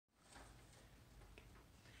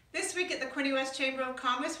This week at the Quinte West Chamber of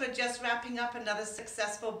Commerce, we're just wrapping up another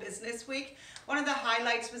successful business week. One of the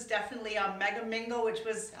highlights was definitely our Mega Mingle, which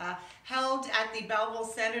was held at the Belleville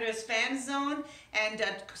Senators Fan Zone and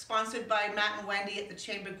sponsored by Matt and Wendy at the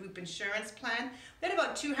Chamber Group Insurance Plan. We had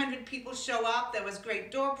about 200 people show up. There was great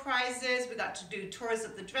door prizes. We got to do tours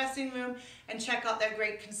of the dressing room and check out their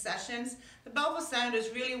great concessions. The Belleville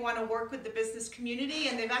Senators really want to work with the business community,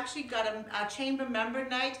 and they've actually got a chamber member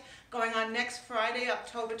night going on next Friday,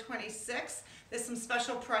 October 26th. There's some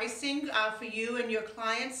special pricing for you and your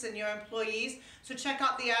clients and your employees, so check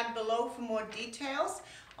out the ad below for more details.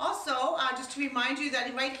 Also, just to remind you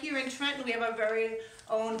that right here in Trenton, we have our very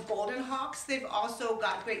own Golden Hawks. They've also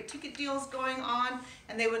got great ticket deals going on,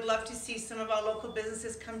 and they would love to see some of our local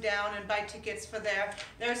businesses come down and buy tickets for their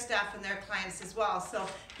staff and their clients as well. So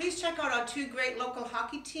please check out our two great local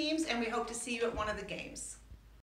hockey teams, and we hope to see you at one of the games.